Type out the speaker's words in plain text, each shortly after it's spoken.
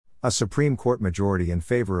A Supreme Court majority in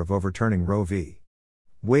favor of overturning Roe v.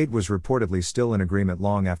 Wade was reportedly still in agreement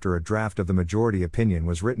long after a draft of the majority opinion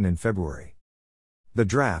was written in February. The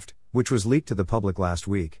draft, which was leaked to the public last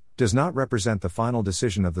week, does not represent the final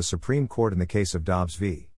decision of the Supreme Court in the case of Dobbs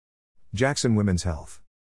v. Jackson Women's Health.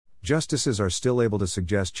 Justices are still able to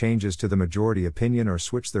suggest changes to the majority opinion or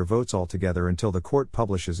switch their votes altogether until the court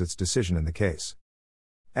publishes its decision in the case.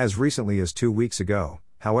 As recently as 2 weeks ago,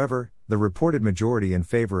 however, the reported majority in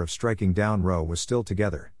favor of striking down Roe was still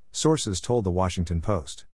together, sources told The Washington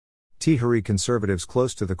Post. Tehri conservatives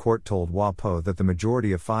close to the court told WAPO that the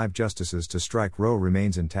majority of 5 justices to strike Roe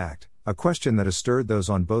remains intact, a question that has stirred those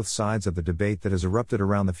on both sides of the debate that has erupted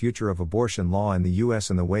around the future of abortion law in the U.S.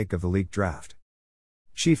 in the wake of the leaked draft.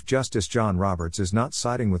 Chief Justice John Roberts is not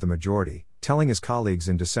siding with the majority, telling his colleagues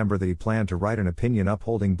in December that he planned to write an opinion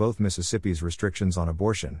upholding both Mississippi's restrictions on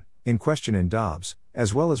abortion, in question in Dobbs,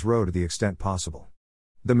 as well as Roe to the extent possible.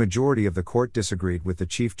 The majority of the court disagreed with the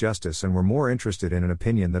Chief Justice and were more interested in an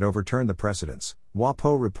opinion that overturned the precedents,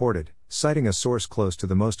 WAPO reported, citing a source close to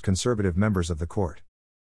the most conservative members of the court.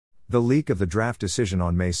 The leak of the draft decision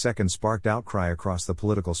on May 2 sparked outcry across the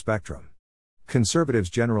political spectrum. Conservatives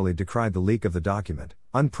generally decried the leak of the document,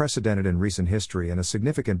 unprecedented in recent history and a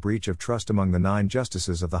significant breach of trust among the 9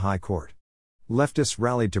 justices of the High Court. Leftists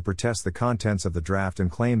rallied to protest the contents of the draft and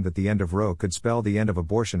claimed that the end of Roe could spell the end of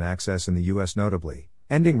abortion access in the U.S. Notably,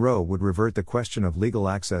 ending Roe would revert the question of legal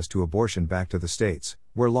access to abortion back to the states,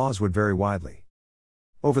 where laws would vary widely.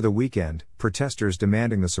 Over the weekend, protesters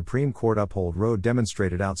demanding the Supreme Court uphold Roe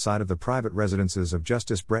demonstrated outside of the private residences of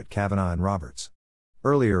Justice Brett Kavanaugh and Roberts.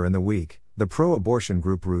 Earlier in the week, the pro-abortion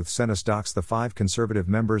group Ruth Sent Us doxed the 5 conservative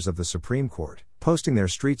members of the Supreme Court, posting their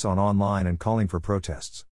streets online and calling for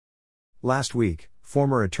protests. Last week,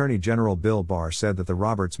 former Attorney General Bill Barr said that the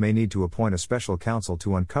Roberts may need to appoint a special counsel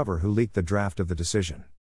to uncover who leaked the draft of the decision.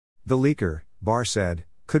 The leaker, Barr said,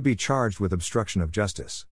 could be charged with obstruction of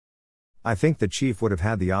justice. I think the chief would have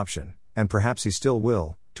had the option, and perhaps he still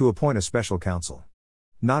will, to appoint a special counsel.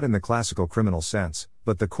 Not in the classical criminal sense,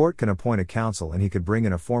 but the court can appoint a counsel and he could bring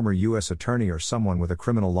in a former U.S. attorney or someone with a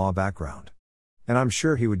criminal law background. And I'm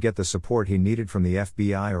sure he would get the support he needed from the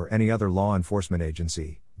FBI or any other law enforcement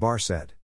agency, Barr said.